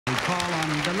call on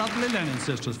the lovely Lennon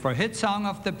sisters for hit song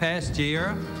of the past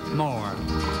year, More.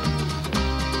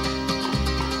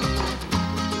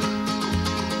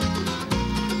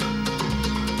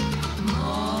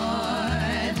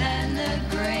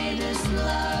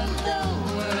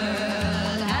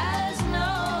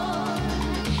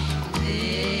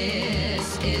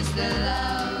 Is the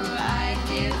love I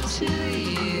give to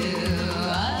you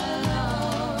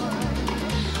alone,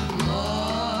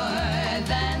 more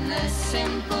than the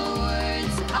simple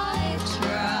words I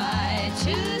try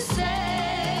to say.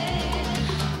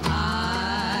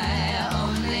 I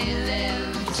only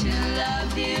live to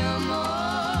love you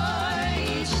more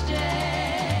each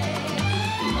day,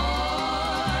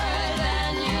 more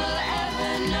than you'll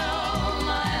ever know.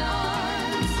 My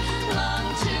arms long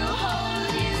to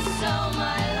hold you, so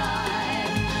my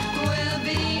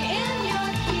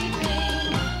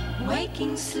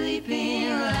sleeping,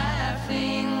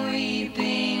 laughing,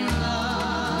 weeping,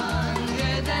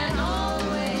 longer than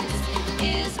always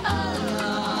is a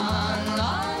long,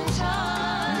 long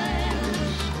time,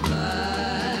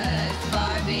 but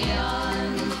far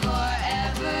beyond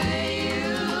forever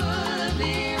you'll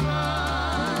be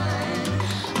mine.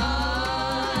 I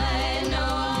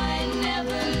know I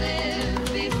never lived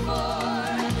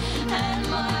before, and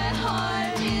my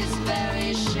heart is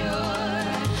very sure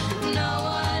no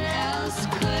one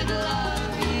could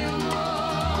love you more.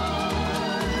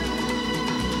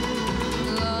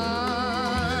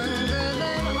 Longer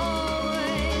than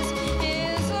always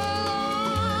is a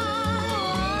long,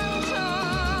 long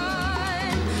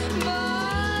time,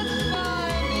 but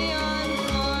far beyond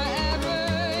forever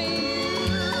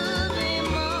you'll be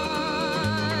mine.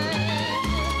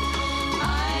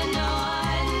 I know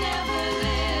I never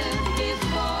lived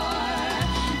before,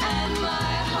 and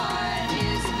my heart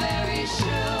is very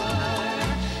sure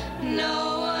no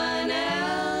one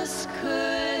else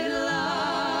could love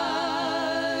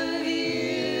you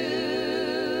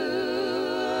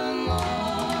more.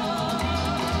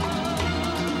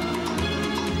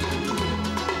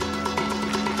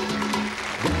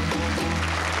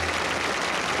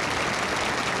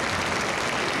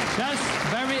 Just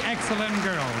very excellent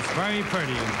girls, very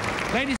pretty. Ladies